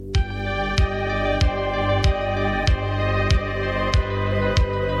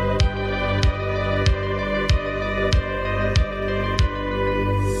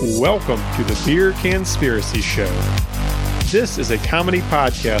Welcome to the Beer Conspiracy Show. This is a comedy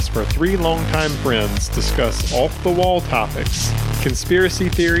podcast where three longtime friends discuss off-the-wall topics, conspiracy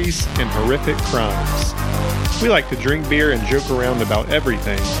theories, and horrific crimes. We like to drink beer and joke around about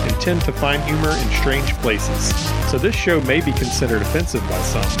everything and tend to find humor in strange places, so this show may be considered offensive by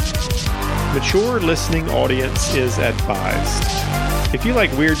some. Mature listening audience is advised. If you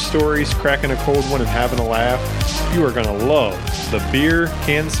like weird stories, cracking a cold one, and having a laugh, you are going to love the Beer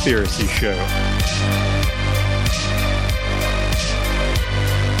Conspiracy Show.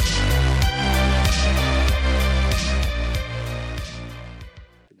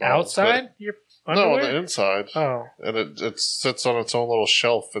 Outside? Your underwear? No, on the inside. Oh. And it sits on its own little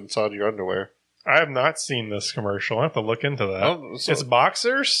shelf inside your underwear. I have not seen this commercial. I have to look into that. Oh, so- It's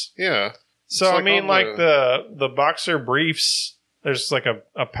boxers? Yeah. So, It's I like mean, on like the boxer briefs, there's like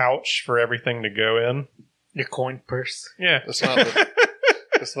a pouch for everything to go in. Your coin purse. Yeah. It's not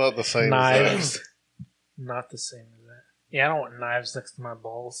it's not the same Knives. as Not the same as that. Yeah, I don't want knives next to my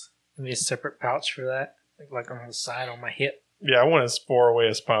balls. I need a separate pouch for that. Like on the side on my hip. Yeah, I want as far away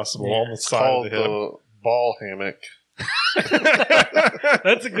as possible Yeah. on the It's side called of the hip. the ball hammock.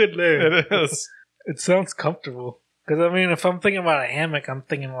 That's a good name. It is. It sounds comfortable. Because, I mean, if I'm thinking about a hammock, I'm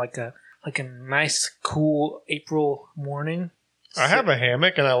thinking like a nice, cool April morning. I have a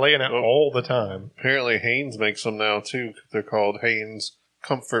hammock and I lay in it all the time. Apparently Hanes makes them now too. They're called Hanes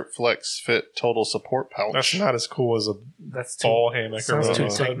Comfort Flex Fit Total Support Pouch. That's not as cool as a That's too, ball hammock. sounds or too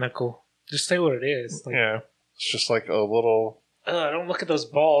whatever. technical. Just say what it is. Like, Yeah. It's just like a little. don't look at those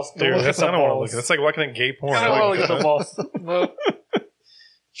balls. Don't Dude, look that's at the I don't want to look balls. at. That's like looking at gay porn. I don't want to look at the balls. No,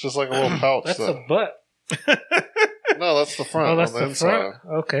 It's just like a little pouch. that's the butt. No, that's the front. Oh, that's on the the inside. front?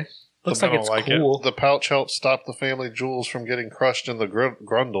 Okay. Looks I like don't it's like it. cool. The pouch helps stop the family jewels from getting crushed in the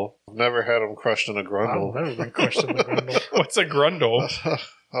grundle. I've never had them crushed in a I've grundle. never been crushed in the grundle. What's a grundle? I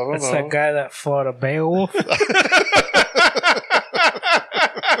don't That's know. that guy that fought a Beowulf.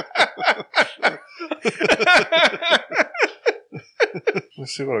 Let me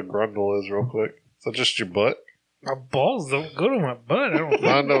see what a grundle is real quick. Is that just your butt? My balls don't go to my butt. I don't.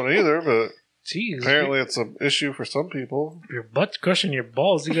 Mine don't either, but Jeez. apparently it's an issue for some people. Your butt's crushing your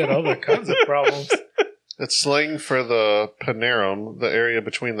balls. You got other kinds of problems. It's slang for the panerum, the area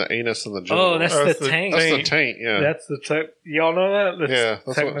between the anus and the genital. Oh, that's Oh, the that's the tank. That's the taint, yeah. That's the tech. Y'all know that? That's Yeah, that's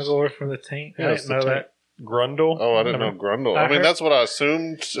what- technical word from the taint. Yeah, I it's didn't know the that. Grundle? Oh, I didn't know grundle. I I mean, heard- that's what I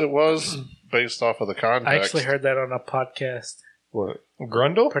assumed it was based off of the context. I actually heard that on a podcast. What?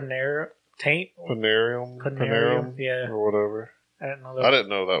 Grundle? Taint? Panerum? Yeah. Or whatever. I didn't know that. I didn't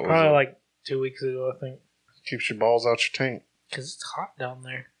know that was Probably it. like 2 weeks ago, I think. Keeps your balls out your taint. Because it's hot down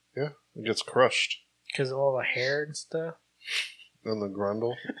there. Yeah. It gets crushed Because of all the hair and stuff. in the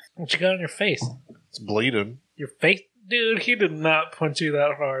grundle. What you got on your face? It's bleeding. Your face? Dude, he did not punch you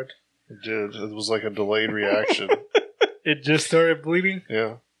that hard. It did. It was like a delayed reaction. It just started bleeding?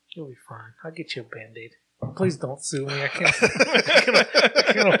 Yeah. You'll be fine. I'll get you a Band-Aid. Please don't sue me. I can't,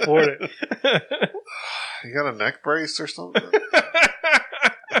 I can't afford it. You got a neck brace or something?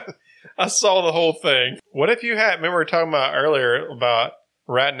 I saw the whole thing. What if you had, remember we were talking about earlier about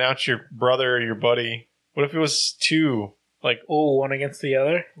ratting out your brother or your buddy? What if it was two? Like, Oh, one against the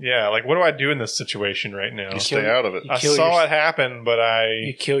other? yeah, like what do I do in this situation right now? You stay out of it. You I kill saw your- it happen, but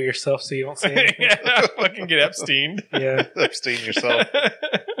You I kill yourself so you don't say anything. yeah, I fucking get Epsteined. Yeah. Abstain yourself.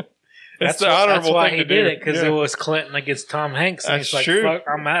 It's the honorable That's why thing he to did do. it, because Yeah. it was Clinton against Tom Hanks. And That's he's like, true. fuck,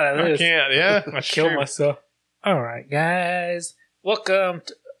 I'm out of I this. can't. Yeah, I that's kill true. myself. All right, guys. Welcome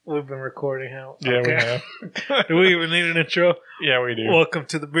to... We've been recording how? Yeah, we Okay. have. Do we even need an intro? Yeah, we do. Welcome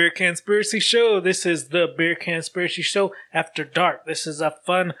to the Beer Conspiracy Show. This is the Beer Conspiracy Show After Dark. This is a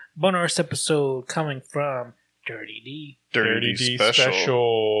fun bonus episode coming from Dirty D. Dirty D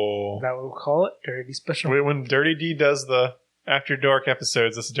special. Is that what we call it? Dirty D Special? When Dirty D does the After Dark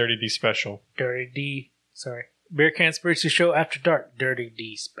episodes, this is Dirty D special. Dirty D. Sorry. Beer Conspiracy Show After Dark. Dirty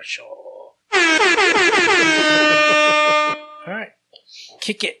D Special. Alright.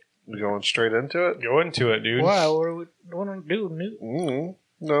 Kick it. You going straight into it? Go into it, dude. Wow, what do we want to do?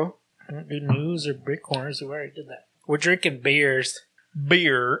 No. We don't do news or big corners. We already did that. We're drinking beers.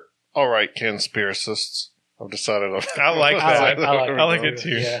 Beer. All right, conspiracists. I've decided on I like that. I like it too.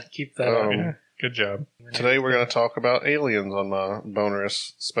 Yeah, keep that Um, on. Good job. Today we're going to talk about aliens on my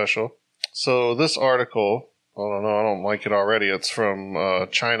bonus special. So this article, I don't know, I don't like it already. It's from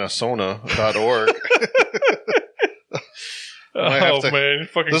ChinaSona.org. I have Oh to- man,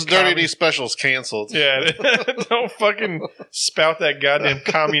 fucking This Dirty D special is canceled. Yeah, don't fucking spout that goddamn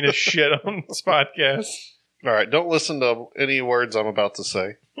communist shit on this podcast. All right, don't listen to any words I'm about to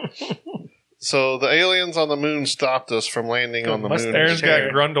say. So the aliens on the moon stopped us from landing on the moon. Aaron's got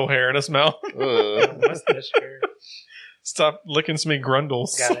grundle hair in his mouth. Mustache hair. Stop licking some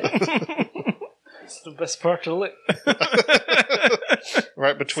grundles. Got it. It's the best part to lick.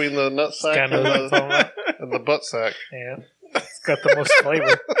 Right between the nut sack Kinda what I'm talking about. and the butt sack. Yeah. It's got the most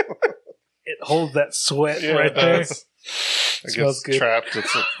flavor. It holds that sweat right there. It Smells gets good. trapped.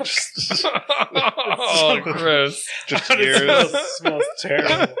 It's Oh, gross. just It smells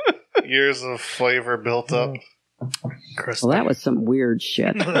terrible. years of flavor built up. Crusty. Well, that was some weird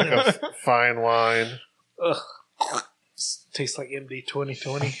shit. Like a fine wine. Ugh. Tastes like MD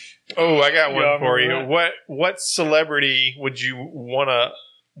 2020. Oh, I got one Yeah, I for remember you. that. What celebrity would you want to?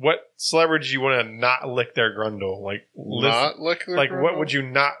 What celebrity do you want to not lick their grundle? Like Not lick their like grundle? what would you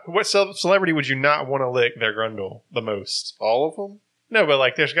not? What celebrity would you not want to lick their grundle the most? All of them? No, but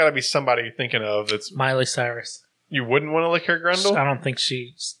like there's got to be somebody you're thinking of that's Miley Cyrus. you wouldn't want to lick her grundle. I don't think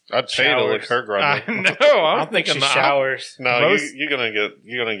she I'd pay to lick her I grundle. know. I I'm don't think she thinking showers. No, Most- you're gonna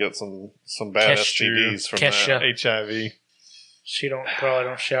get some bad STDs from Kesha. that. HIV. She probably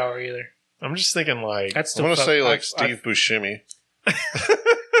don't shower either. I'm just thinking like That's I'm gonna say like I- Steve Buscemi.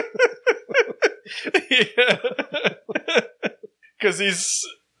 because he's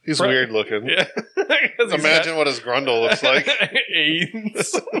He's Right. weird looking. yeah. 'Cause he's Imagine what his grundle looks like.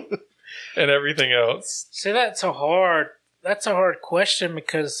 AIDS and everything else. See, that's a hard question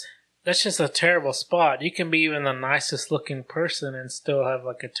because that's just a terrible spot. You can be even the nicest looking person and still have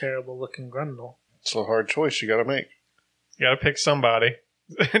like a terrible looking grundle. It's a hard choice you got to make. You gotta pick somebody.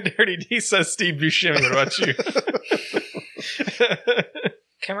 Dirty D says Steve Buscemi. What about you?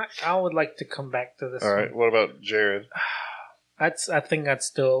 I would like to come back to this. All right. What about Jared? I think I'd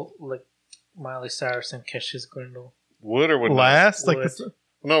still like Miley Cyrus and Kesha's grundle. Would or would Last, like Would.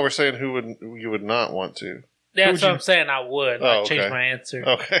 No, we're saying you would not want to. Yeah, Who'd that's what you- I'm saying. I would. Oh, I changed okay. my answer.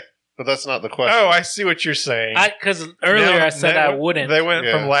 Okay, but that's not the question. oh, I see what you're saying. Because earlier Now- I said I wouldn't. They went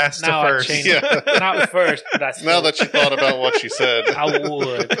Yeah. from last Now to I first. changed Yeah. it. Not first, but I still, Now that you thought about what you said, I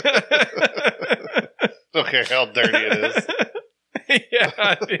would. okay, how dirty it is Yeah,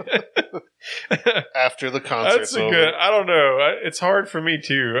 I did. after the concert's That's a over. good. I don't know. It's hard for me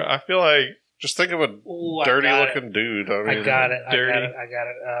too. I feel like Just think of a Ooh, I dirty got looking dude. I I mean, got it. dirty. I got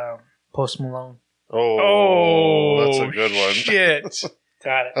it. Post Malone. Oh, that's a good one. Shit,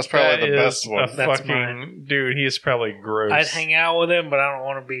 Got it. That's probably the That best is one. A That's fucking mine. dude. He is probably gross. I'd hang out with him, but I don't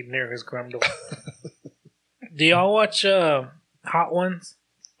want to be near his grundle. Do y'all watch Hot Ones?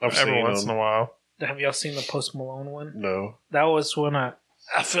 I've seen every once in him. a while. Have y'all seen the Post Malone one? No, That was when I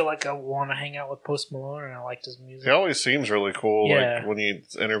feel like I want to hang out with Post Malone and I liked his music. he always seems really cool. Yeah. Like when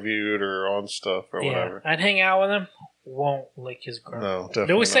he's interviewed or on stuff or Yeah, whatever. I'd hang out with him. Won't lick his grundle. No, definitely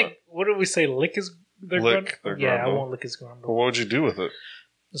Did we not. say? What did we say? Lick their Lick grundle? their Yeah, I grundle. won't lick his grundle. Well, what would you do with it?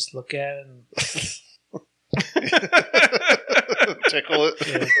 Just look at it and Tickle it.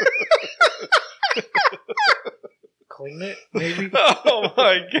 yeah. Clean it, maybe. Oh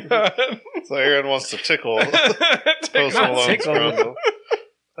my god! So Aaron wants to tickle Post Tickle. Not Malone's tickle. grundle.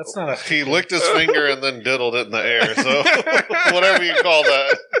 That's not a. He licked his finger and then diddled it in the air. So whatever you call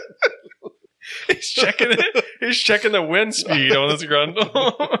that. He's checking it. He's checking the wind speed on his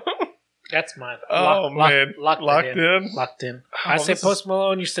grundle. That's mine. Oh man, locked in. in. Locked in. Oh, I said this Post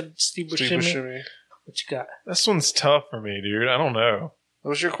Malone. You said Steve Steve Buscemi. Buscemi. What you got? This one's tough for me, dude. I don't know. What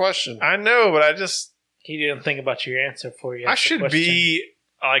was your question? I know, but I just He didn't think about your answer for you. I That's the should question. be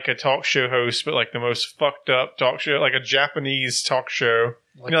like a talk show host, but like the most fucked up talk show, like a Japanese talk show.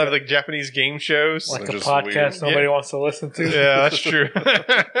 like You know, a, like Japanese game shows. like They're a just podcast weird. nobody Yeah. wants to listen to. Yeah, that's true.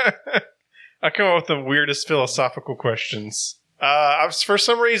 I come up with the weirdest philosophical questions. For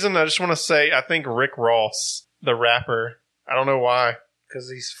some reason, I just want to say I think Rick Ross, the rapper. I don't know why. Because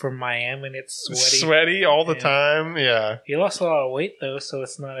he's from Miami and it's sweaty. Sweaty all the Yeah. time. Yeah. He lost a lot of weight though, so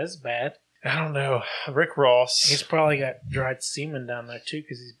it's not as bad. I don't know. Rick Ross. He's probably got dried semen down there too,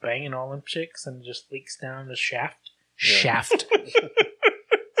 because he's banging all them chicks and it just leaks down the shaft. Yeah. Shaft.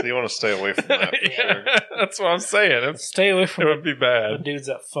 So you want to stay away from that for sure. Yeah, that's what I'm saying. Stay away It from would be the bad. dudes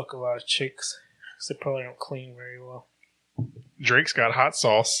that fuck a lot of chicks. 'Cause they probably don't clean very well. Drake's got hot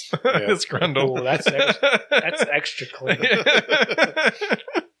sauce. Yeah. His grundle. Ooh, that's extra clean.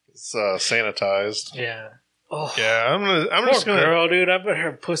 It's sanitized. Yeah. Oh, Yeah, I'm poor just gonna. girl, dude. I bet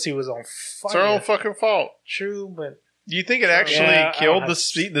her pussy was on fire. It's our own fucking fault. True, but Do you think it actually Yeah, I killed don't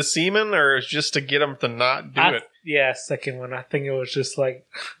have- the semen, or it's just to get them to not do it? Yeah, second one. I think it was just like,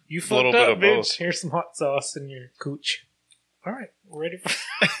 you A little fucked bit up, of bitch. both. Here's some hot sauce in your cooch. All right, ready for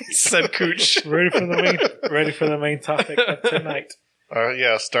Said Cooch. ready for the main topic of tonight.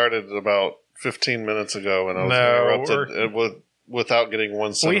 Yeah, started about 15 minutes ago, and I was No, interrupted with without getting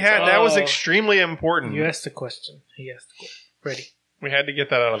one sentence. That was Oh. extremely important. You asked the question. He asked the question. Ready. We had to get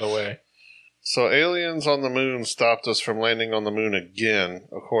that out of the way. So aliens on the moon stopped us from landing on the moon again,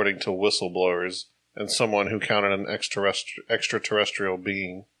 according to whistleblowers and someone who counted an extraterrestrial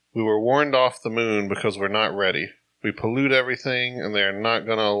being. We were warned off the moon because we're not ready. We pollute everything, and they are not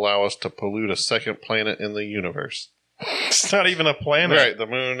going to allow us to pollute a second planet in the universe. It's not even a planet. Right, the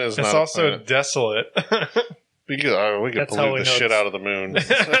moon is It's not also a planet. desolate. We could That's how pollute we the know shit it's- out of the moon.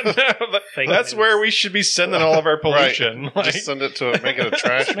 Fake That's news. where we should be sending all of our pollution. Right. Like, Just send it to make it a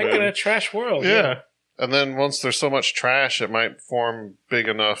trash Make it moon. a trash world. yeah. And then once there's so much trash, it might form big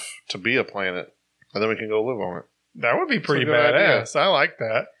enough to be a planet. And then we can go live on it. That would be pretty a good badass. I like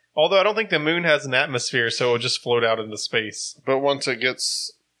that. Although I don't think the moon has an atmosphere, so it'll just float out into space. But once it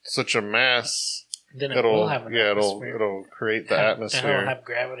gets such a mass, Then it will have an atmosphere. it'll create the And atmosphere it'll have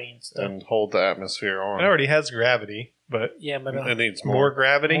gravity and stuff. and hold the atmosphere It on. already has gravity, but Yeah, but It needs more more.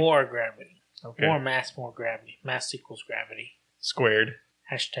 gravity? more gravity. Okay. More mass, more gravity. Mass equals gravity. Squared.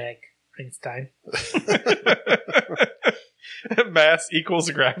 Hashtag Einstein. Mass equals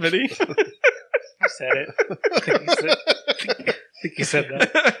gravity. I said it. I think you said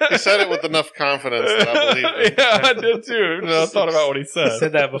that. He said it with enough confidence that I believed him. Yeah, I did too. I thought about what he He said.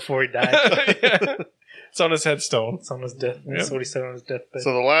 said that before he died. Yeah. It's on his headstone. It's on his death. That's Yep. what he said on his deathbed.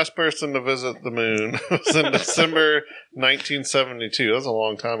 So the last person to visit the moon was in December 1972. That's a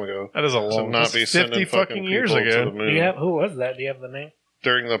long time ago. That is a To long not be 50 sending fucking years people to the ago. moon. who was that? Do you have the name?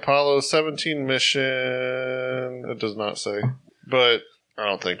 During the Apollo 17 mission, it does not say. But I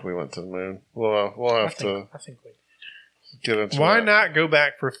don't think we went to the moon. We'll have to I think we. get into Why that. not go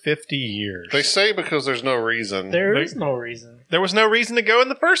back for 50 years? They say because there's no reason. There is no reason. There was no reason to go in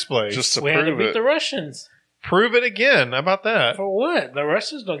the first place. Just to We had to prove beat it. the Russians. Prove it again. How about that? For what? The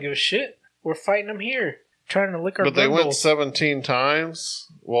Russians don't give a shit. We're fighting them here. Trying to lick our But they went bundles. 17 times.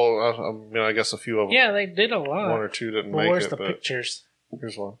 Well, I mean, I guess a few of them. Yeah, they did a One lot. or two didn't Well, make where's it, the but pictures?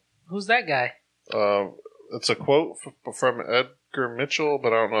 here's one. Who's that guy? It's a quote from Edgar Mitchell,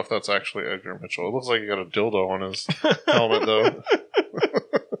 but I don't know if that's actually Edgar Mitchell. It looks like he got a dildo on his helmet, though.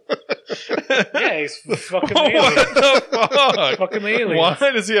 Yeah, he's fucking alien. What the fuck? Fucking aliens.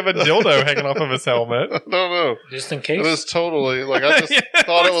 Why does he have a dildo hanging off of his helmet? I don't know. Just in It case. is totally like I just Yeah,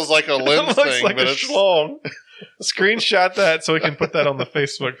 thought it was like a It lens looks thing, like but a it's schlong. Screenshot that so we can put that on the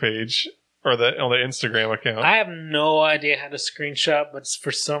Facebook page or on the Instagram account. I have no idea how to screenshot, but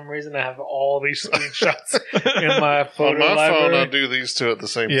for some reason I have all these screenshots in my on photo my phone. I library. do these two at the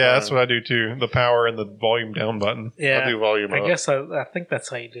same time. Yeah, that's what I do too. The power and the volume down button. I Yeah, do volume I up. guess I think that's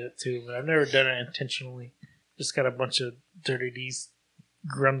how you do it too, but I've never done it intentionally. Just got a bunch of Dirty D's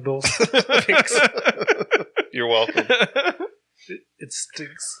grundles pics. You're welcome. It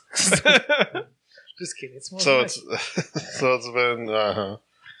stinks. Just kidding. It smells So nice. it's been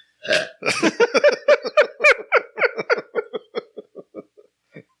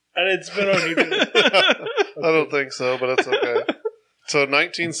And it's been on YouTube. I don't think so, but it's okay. So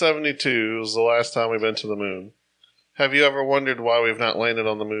 1972 was the last time we've been to the moon. Have you ever wondered why we've not landed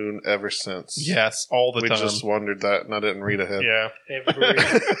on the moon ever since? Yes, all the we time. just wondered that, and I didn't read ahead. Yeah. It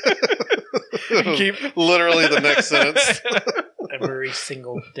was Keep- literally the next sentence. Every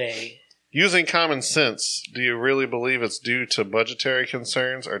single day. Using common sense, do you really believe it's due to budgetary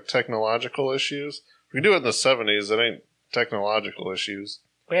concerns or technological issues? If we do it in the 70s, it ain't technological issues.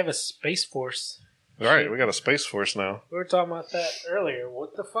 We have a space force. All right, we got a space force now. We were talking about that earlier.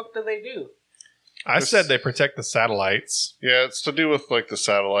 What the fuck do they do? I said they protect the satellites. Yeah, it's to do with like the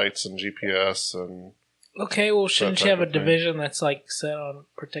satellites and GPS and Okay, well, shouldn't That you have a type of thing. division that's like set on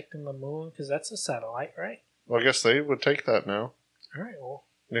protecting the moon? Because that's a satellite, right? well, I guess they would take that now. All right, well.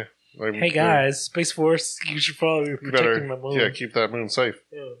 Like, Hey guys, Space Force, you should probably be you protecting the moon. yeah, keep that moon safe.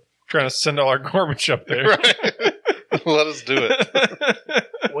 Yeah. Trying to send all our garbage up there. Right. Let us do it.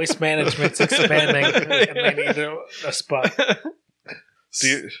 Waste management's expanding, and they need a spot.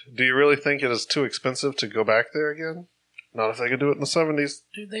 Do you really think it is too expensive to go back there again? Not if they could do it in the 70s.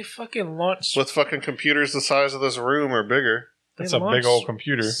 Dude, they fucking launched. With fucking computers the size of this room or bigger. they That's a big launched old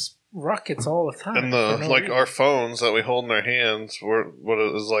computer. rockets all the time. And for no like reason. our phones that we hold in our hands were what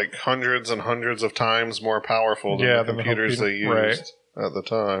is like hundreds and hundreds of times more powerful than the than the computers they used right. at the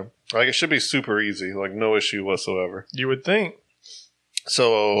time. Like it should be super easy, like no issue whatsoever. You would think.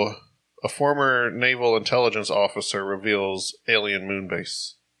 So a former naval intelligence officer reveals alien moon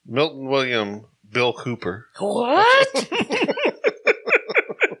base. Milton William Bill Cooper. What?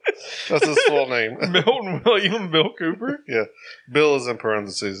 That's his full name. Milton William Bill Cooper? Bill is in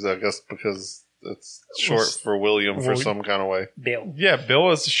parentheses, I guess, because it's short for William for Well, some kind of way. Bill. Yeah,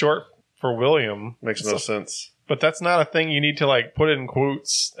 Bill is short for William. Makes no sense. But that's not a thing you need to like put in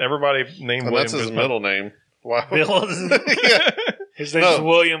quotes. Everybody named And William. that's his middle name. Wow. Bill. Yeah. His name's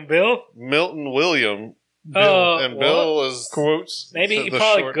William Bill. Milton William. Oh, And what? Bill is Quotes. Maybe he the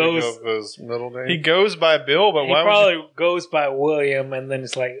probably shortening goes. of his middle name. He goes by Bill, but He why probably goes by William, and then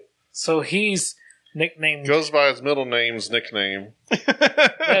it's like, so he's nicknamed. Goes by his middle name's nickname.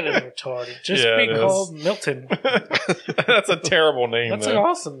 That is retarded. Just Yeah, be it is. called Milton. That's a terrible name. That's an though.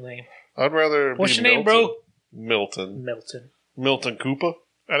 awesome name. I'd rather What's be your name, Milton. bro? Milton. Milton. Milton Cooper?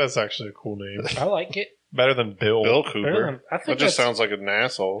 That is actually a cool name. I like it. Better than Bill. Bill Better Cooper. than, I That think just that's- sounds like an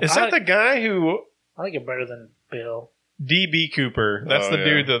asshole. Is I- that the guy who I like it better than Bill. DB Cooper? That's Oh, the yeah.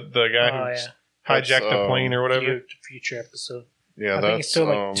 dude, the guy Oh who yeah. hijacked That's, the plane or whatever. Future episode. Yeah, I that's think it's still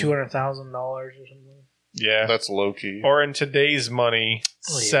like $200,000 or something. Yeah. That's Loki. Or in today's money,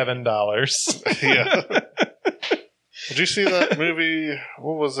 Oh, yeah. $7. Yeah. Did you see that movie?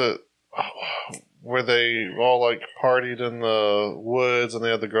 What was it? Where they all like partied in the woods and they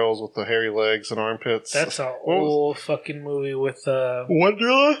had the girls with the hairy legs and armpits. That's an What was- old fucking movie with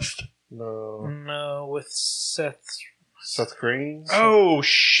Wanderlust? No, with Seth. Seth Green. Oh,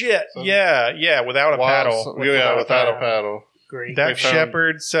 shit. Something. Yeah, without a paddle. Yeah, without a paddle. Great. Dak They found-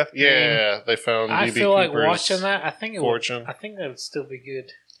 Shepard, Seth Green. Yeah, they found. I DB feel like Cooper's watching that. I think it would. Fortune. I think that would still be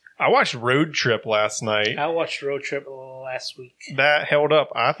good. I watched Road Trip last night. I watched Road Trip last week. That held up.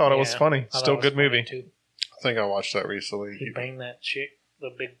 I thought it was Yeah, funny. I thought Still it was good funny, movie. too. I think I watched that recently. He banged that chick,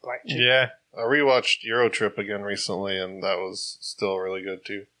 the big black chick. Yeah. I rewatched Euro Trip again recently, and that was still really good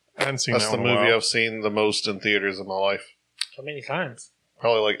too. I haven't seen That's that the one in a movie while. I've seen the most in theaters in my life. How many times?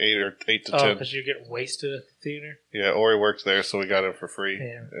 Probably like 8 to Oh, 10. because you're getting wasted at the theater. Yeah, Ori worked there, so we got it for free,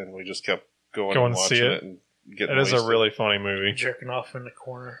 Yeah. and we just kept going Go and and see watching it. it and getting. It is a wasted. really funny movie. Jerking off in the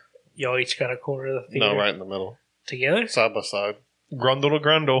corner. Y'all each got a corner of the theater. No, right in the middle, Together? side by side, Grundle to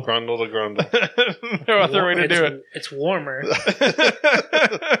Grundle. grundle to grundle. No other way to do it. It's warmer.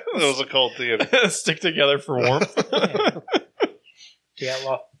 It was a cold theater. Stick together for warmth.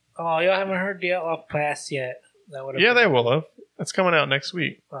 Dyatlov. Oh, y'all haven't heard Dyatlov Pass yet. That would Yeah, they will have. It's coming out next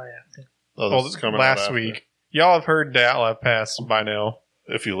week. Oh, yeah. Oh, Oh, this is coming out last after, week. Y'all have heard Dyatlov Pass by now.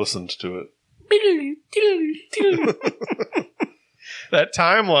 if you listened to it. That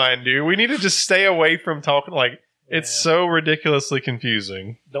timeline, dude. We need to just stay away from talking. Like, it's Yeah. so ridiculously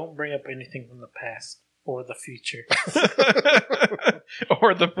confusing. Don't bring up anything from the past or the future.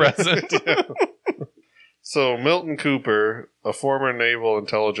 Or the present. Yeah. So Milton Cooper, a former naval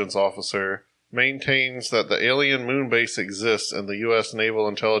intelligence officer, maintains that the alien moon base exists, and the U.S. naval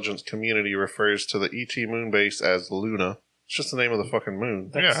intelligence community refers to the ET moon base as Luna. It's just the name of the fucking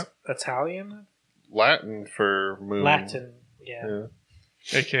moon. That's Italian? Latin for moon. Latin. Yeah.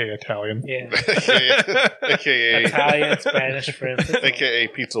 Yeah. AKA Italian. Yeah. AKA Italian, Spanish, French. AKA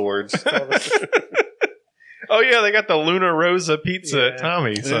pizza words. Oh, yeah, they got the Luna Rosa pizza at Yeah.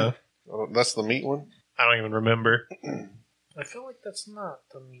 Tommy's. Yeah. Oh, that's the meat one? I don't even remember. I feel like that's not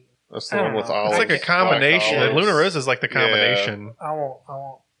the meat. That's the I one don't with know. olives. It's like a combination. black olives. Luna Rosa is like the combination. I don't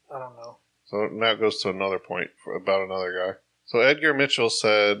know. So now it goes to another point about another guy. So Edgar Mitchell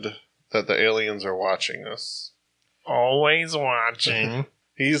said that the aliens are watching us. Always watching.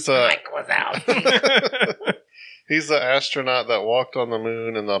 He's Mike was out. he's the astronaut that walked on the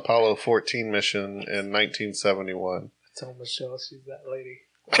moon in the Apollo 14 mission in 1971. Tell Michelle she's that lady.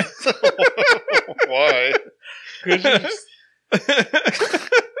 Why?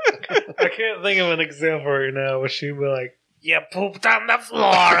 I can't think of an example right now where she'd be like, "You pooped on the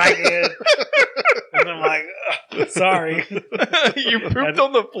floor again," and I'm like, "Sorry, You pooped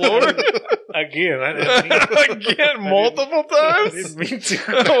on the floor? again." I didn't mean Again, multiple I times? didn't mean to.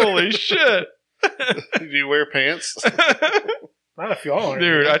 Holy shit. Do you wear pants? Not if y'all are.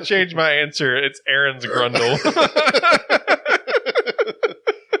 Dude, I changed my answer. It's Aaron's Grundle.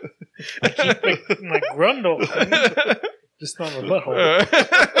 I keep my grundle, just not my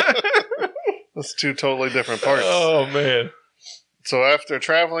butthole. That's two totally different parts. Oh, man. So after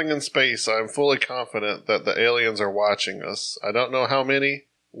traveling in space, I'm fully confident that the aliens are watching us. I don't know how many,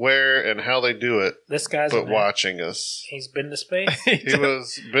 where, and how they do it, This guy's but an- watching us. He's been to space. He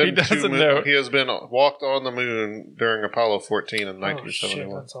doesn't know. He has been walked on the moon during Apollo 14 in Oh shit,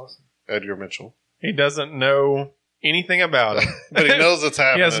 1971. that's awesome. Edgar Mitchell, He doesn't know anything about it. but he knows it's He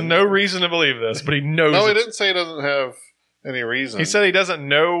happening. has no reason to believe this, but he knows No, he it's- didn't say he doesn't have any reason. He said he doesn't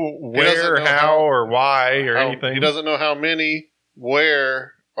know where, doesn't know how, how- or why, or How- anything. He doesn't know how many,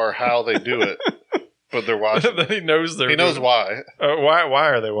 where, or how they do it, but they're watching. That he knows they're He knows doing why, it. Why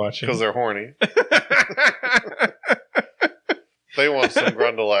are they watching? because they're horny. They want some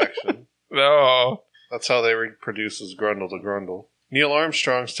Grundle action. No. That's how they reproduce is Grundle to Grundle. Neil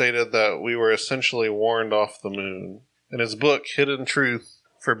Armstrong stated that we were essentially warned off the moon. In his book, Hidden Truth,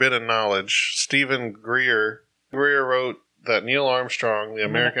 Forbidden Knowledge, Stephen Greer wrote that Neil Armstrong, the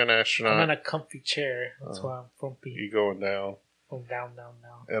American astronaut... I'm in a comfy chair. That's why I'm frumpy. You going down. I'm down.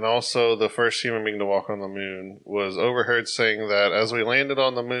 And also the first human being to walk on the moon was overheard saying that as we landed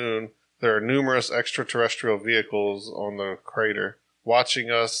on the moon, there are numerous extraterrestrial vehicles on the crater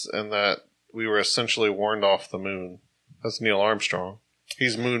watching us, and that we were essentially warned off the moon. That's Neil Armstrong.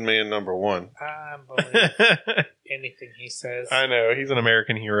 He's Moon Man number 1. I believe anything he says. I know. He's an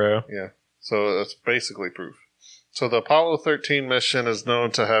American hero. Yeah. So that's basically proof. So the Apollo 13 mission is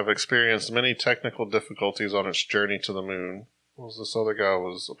known to have experienced many technical difficulties on its journey to the moon. What was this other guy?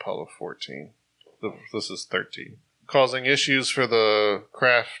 Was Apollo 14. This is 13. Causing issues for the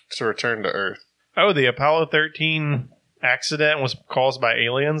craft to return to Earth. Oh, the Apollo 13 accident was caused by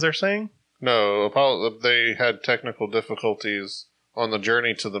aliens, they're saying? No, they had technical difficulties on the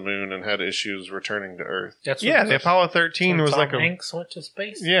journey to the moon and had issues returning to Earth. The Apollo 13 was Tom Hanks went to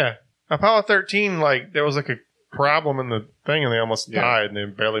space? Yeah. Apollo 13, there was a problem in the thing and they almost died and they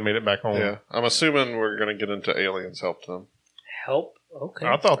barely made it back home. Yeah. I'm assuming we're going to get into aliens helped them. Help? Okay.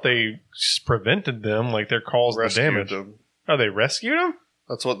 I thought they just prevented them, they caused the damage. Them. Oh, they rescued them?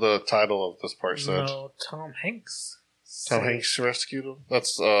 That's what the title of this part said. No, Tom Hanks. Tom Hanks rescued him?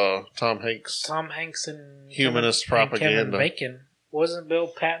 That's Tom Hanks. Tom Hanks and Humanist Kevin, propaganda. And Kevin Bacon. Wasn't Bill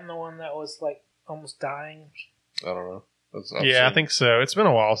Patton the one that was almost dying? I don't know. I think so. It's been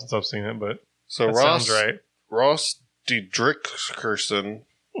a while since I've seen it, but that sounds right. Ross Didrikson,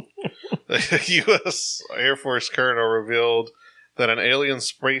 the U.S. Air Force colonel, revealed that an alien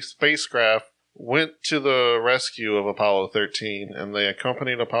spacecraft went to the rescue of Apollo 13, and they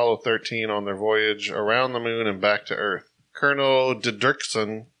accompanied Apollo 13 on their voyage around the moon and back to Earth. Colonel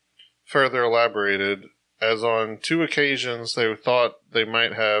Didrikson further elaborated, as on 2 occasions they thought they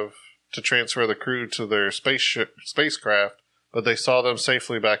might have to transfer the crew to their spacecraft, but they saw them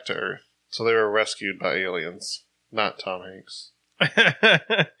safely back to Earth. So they were rescued by aliens, not Tom Hanks.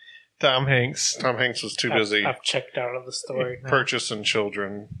 Tom Hanks. Tom Hanks was too busy. I've checked out of the story now. Purchasing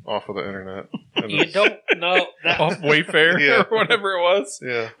children off of the internet. You don't know that. Off Wayfair or whatever it was.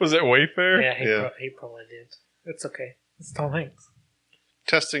 Yeah. Was it Wayfair? Yeah, he probably did. It's okay. It's Tom Hanks.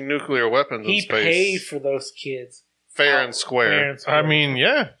 Testing nuclear weapons in He space. paid for those kids. Fair and square. I mean,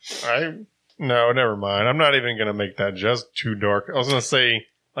 yeah. No, never mind. I'm not even going to make that just too dark. I was going to say,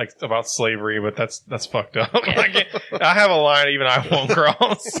 about slavery, but that's fucked up. I have a line even I won't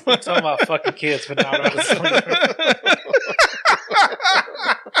cross. I'm talking about fucking kids, but not about slavery.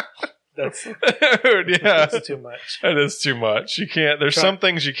 That's too much. That is too much. You can't. There's some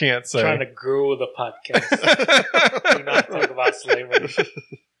things you can't say. Trying to grow the podcast. Do not talk about slavery.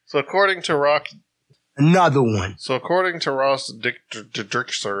 So according to Ross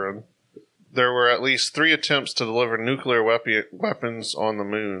Didrikson, there were at least 3 attempts to deliver nuclear weapons on the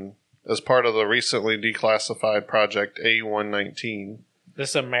moon as part of the recently declassified Project A119.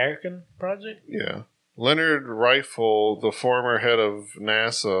 This American project? Yeah. Leonard Rifle, the former head of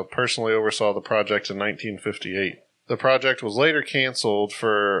NASA, personally oversaw the project in 1958. The project was later canceled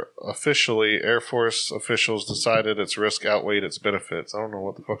for officially Air Force officials decided its risk outweighed its benefits. I don't know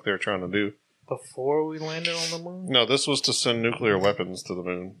what the fuck they were trying to do. Before we landed on the moon? No, this was to send nuclear weapons to the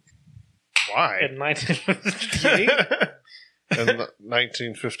moon. Why? In 1958? In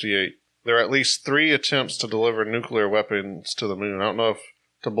 1958. There are at least 3 attempts to deliver nuclear weapons to the moon. I don't know if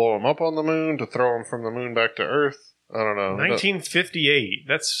to blow them up on the moon, to throw them from the moon back to Earth. I don't know. 1958.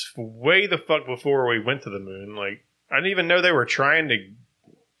 That's way the fuck before we went to the moon. I didn't even know they were trying to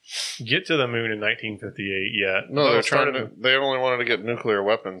get to the moon in 1958 yet. No, they're trying to. They only wanted to get nuclear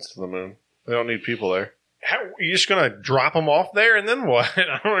weapons to the moon. They don't need people there. How, you just going to drop them off there and then what?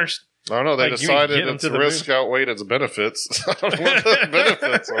 I don't understand. I don't know. They decided its risk outweighed its benefits. I don't know what the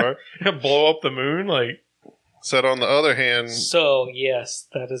benefits are. Blow up the moon? Said on the other hand... So, yes,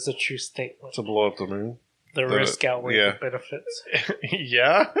 that is a true statement. To blow up the moon? The risk outweighs the benefits.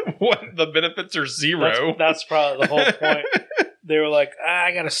 Yeah? What? The benefits are 0. That's probably the whole point. They were like,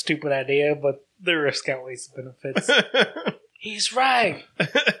 I got a stupid idea, but the risk outweighs the benefits. He's right.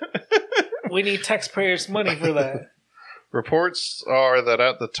 We need taxpayers' money for that. Reports are that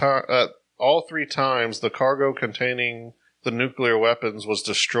at all 3 times, the cargo containing the nuclear weapons was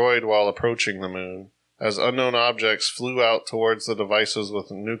destroyed while approaching the moon, as unknown objects flew out towards the devices with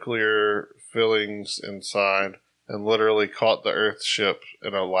nuclear fillings inside and literally caught the Earth ship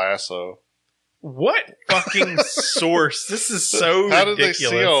in a lasso. What fucking source? This is so How did ridiculous. they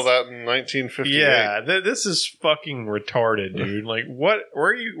see all that in 1958? Yeah, this is fucking retarded, dude. Like, what?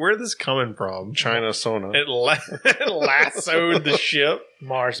 Where this coming from? China Sona. It lassoed the ship.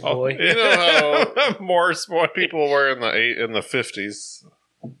 Mars boy. You know how Morse boy. people were in the 50s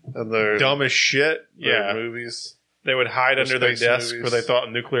and their Dumb as shit. their Yeah, movies. they would hide The under their space desk movies. where they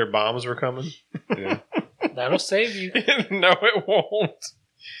thought nuclear bombs were coming. Yeah. That'll save you. No, it won't.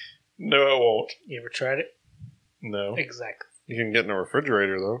 No, it won't. You ever tried it? No. Exactly. You can get in a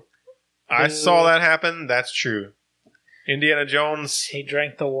refrigerator though. I saw that happen. That's true. Indiana Jones. He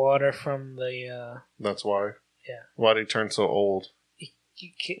drank the water from the. That's why. Yeah. Why did he turn so old?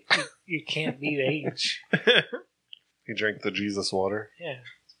 You can't beat age. He drank the Jesus water. Yeah,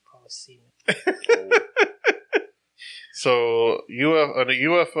 it's probably semen. So, a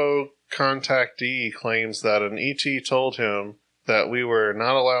UFO contactee claims that an ET told him that we were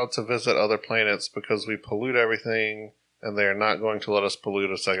not allowed to visit other planets because we pollute everything, and they are not going to let us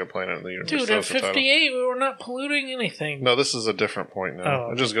pollute a second planet in the universe. Dude, That at was the title. 58, we were not polluting anything. No, this is a different point now.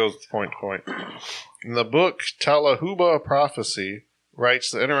 Oh. It just goes point to point. In the book Talahuba Prophecy,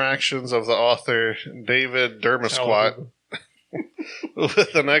 writes the interactions of the author David Dermasquat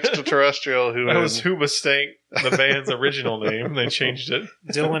with an extraterrestrial who That had- was Hooba Stank, the band's original name. They changed it.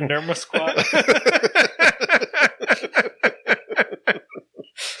 Dylan Derma Squad.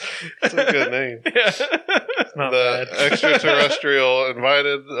 It's a good name. It's not The bad. extraterrestrial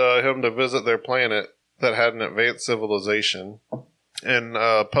invited him to visit their planet that had an advanced civilization. In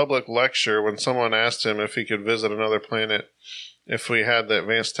a public lecture, when someone asked him if he could visit another planet if we had the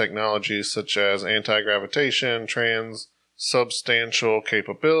advanced technologies such as anti-gravitation, trans-substantial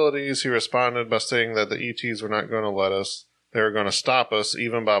capabilities, he responded by saying that the ETs were not going to let us. They were going to stop us,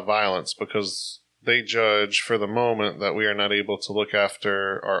 even by violence, because they judge for the moment that we are not able to look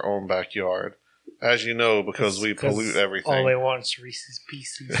after our own backyard. As you know, because we pollute everything. All they want is Reese's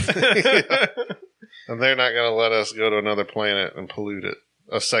Pieces. And they're not going to let us go to another planet and pollute it.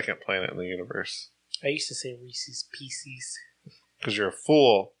 A second planet in the universe. I used to say Reese's Pieces. Because you're a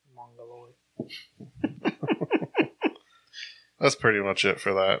fool. Mongoloid. That's pretty much it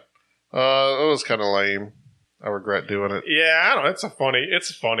for that. It was kind of lame. I regret doing it. Yeah, I don't know. It's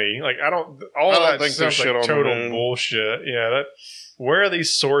funny. Like, I don't think there's sounds shit like on the total moon. bullshit. Yeah, where are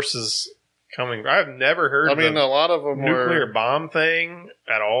these sources coming from? I've never heard I mean, the a lot of them nuclear were... bomb thing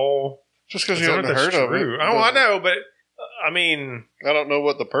at all. Just because you Some haven't that's heard of true. it. Oh, I know, but I mean, I don't know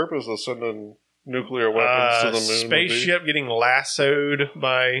what the purpose of sending nuclear weapons to the moon would be. spaceship getting lassoed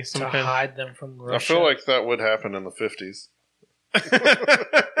by some To kind hide them from Russia. I feel like that would happen in the 50s.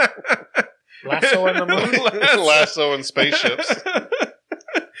 Lasso in the moon? Lasso and spaceships.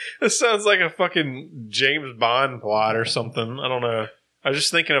 This sounds like a fucking James Bond plot or something. I don't know. I was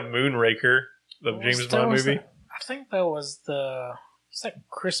just thinking of Moonraker, the What James was- Bond that was movie. I think that was it's that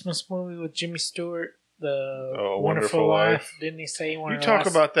Christmas movie with Jimmy Stewart, the Oh, Wonderful Wonderful Life. Life. Didn't he say he wanted You to talk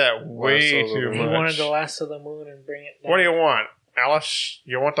lasso- about that way Lasso the too moon. he much. wanted to lasso the moon and bring it down. What do you want, Alice?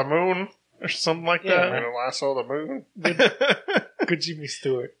 You want the moon or something like Yeah. And a lasso the moon? that? Good Jimmy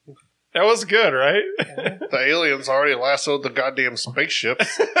Stewart. That was good, right? The aliens already lassoed the goddamn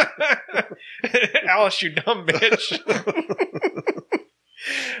spaceships. Alice, you dumb bitch.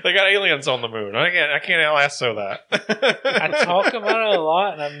 They got aliens on the moon. I can't lasso that. I talk about it a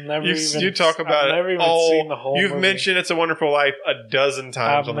lot, and I've never You talk about I've never it. even seen the whole You've movie. mentioned It's a Wonderful Life a dozen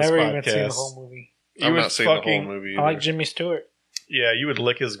times I've on this never podcast. even seen the whole movie. You I've would not seen the whole fucking movie I either. like Jimmy Stewart. yeah, you would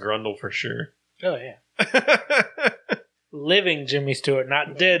lick his grundle for sure. Oh yeah, living Jimmy Stewart,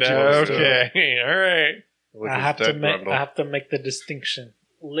 not dead Jimmy Stewart. Okay, all right. With I his have to dead make Grundle. I have to make the distinction.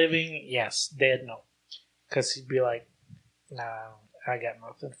 Living, yes. Dead, no. Because he'd be like, "Nah, I got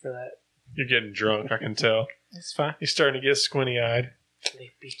nothing for that." You're getting drunk, I can tell. It's fine. He's starting to get squinty-eyed.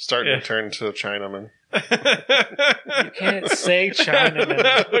 Sleepy. Starting Yeah. to turn to Chinaman. You can't say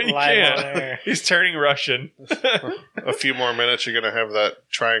Chinaman No, you live can't. on air. He's turning Russian. A few more minutes, you're going to have that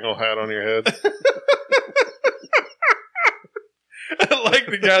triangle hat on your head. Like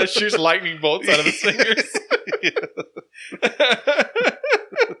the guy that shoots lightning bolts out of his fingers.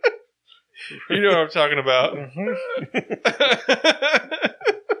 You know what I'm talking about. Mhm.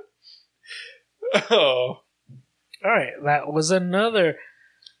 Oh. All right, that was another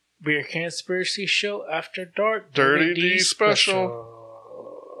Beer Conspiracy Show After Dark. Dirty D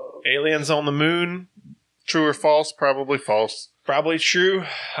special. Aliens on the moon. True or false? Probably false. Probably true.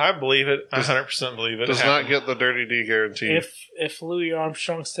 I believe it. I 100% believe it. Does It not get the Dirty D guarantee. If Louis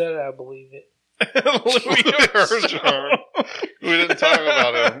Armstrong said it, I believe it. happened. Louis Armstrong. We didn't talk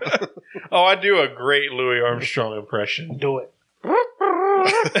about him. Oh, I do a great Louis Armstrong impression. Do it.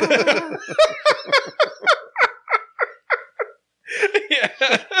 Yeah.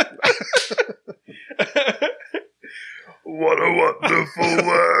 What a wonderful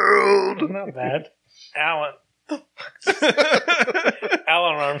world. Not bad. Alan.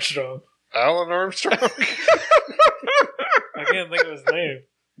 Alan Armstrong. Alan Armstrong? I can't think of his name.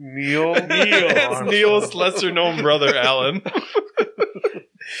 Neil? It's Neil's lesser known brother, Alan.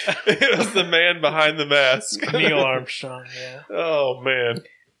 It was the man behind the mask. Neil Armstrong, yeah. Oh, man.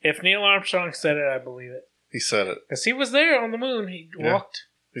 If Neil Armstrong said it, I believe it. He said it. Because he was there on the moon. He Yeah. walked.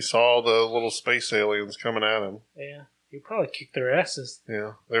 He saw the little space aliens coming at him. Yeah. He probably kicked their asses.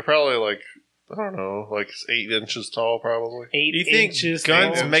 Yeah. They're probably like, I don't know, like 8 inches tall, probably. 8 Do you think inches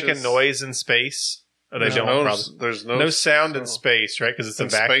guns tall. make a Inches. noise in space? Or they There's don't? no, Probably. there's No sound in so- space, right? Because it's In a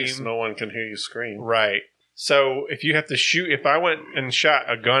vacuum. space, no one can hear you scream. Right. So if you have to shoot, if I went and shot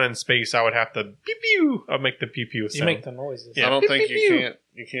a gun in space, I would have to pew pew. I'll make the pew pew sound. You make the noises. Yeah. I don't Pew, think pew, you pew. can't.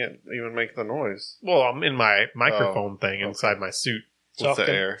 You can't even make the noise Well, I'm in my microphone thing okay. inside my suit. with the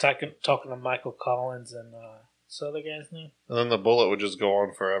air, Talking to Michael Collins and what's the other guy's name? and then the bullet would just go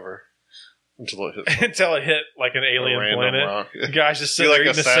on forever until it hits Until it hit like an a alien random planet. rock. The guy's just You, sitting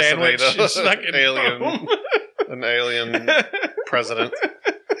like, there eating a sandwich. assassinate a It's like an alien. An alien president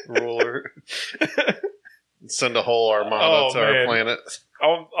ruler. Send a whole armada Oh, to our man. planet.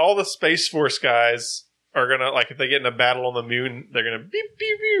 all the Space Force guys are gonna, like, if they get in a battle on the moon, they're gonna beep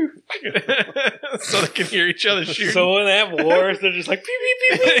beep beep, so they can hear each other shooting. So when they have wars, they're just like, pew,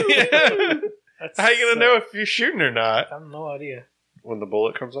 pew, pew, pew. Yeah. That's How you gonna know if you're shooting or not? I have no idea. When the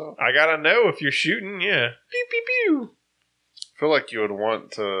bullet comes out, I gotta know if you're shooting. Yeah, pew pew pew. I feel like you would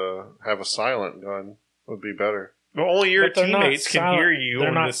want to have a silent gun. Would be better. But only your But they're not teammates can silent- hear you. They're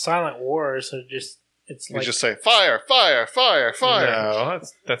on not this. silent wars. They're just it's You like just say fire, fire, fire, fire. No,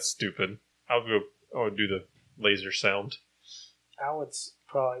 that's stupid. I would do the laser sound. I would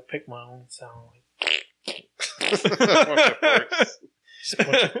probably pick my own sound. Like,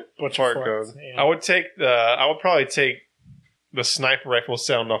 bunch Fart of farts. gun. Yeah. I would probably take the sniper rifle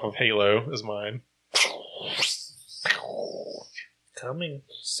sound off of Halo as mine. Coming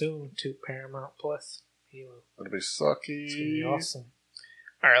soon to Paramount Plus. Halo. That'd be It's gonna be sucky. awesome.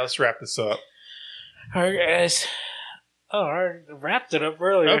 All right, let's wrap this up. All right, guys. Oh, I wrapped it up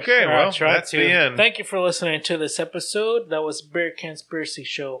earlier. Okay, Or I well, tried that's the end. Thank you for listening to this episode. That was Bear Conspiracy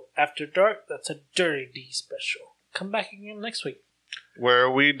Show After Dark. That's a Dirty D special. Come back again next week. Where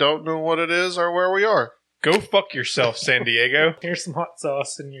we don't know what it is or where we are. Go fuck yourself, San Diego. Here's some hot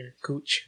sauce in your cooch.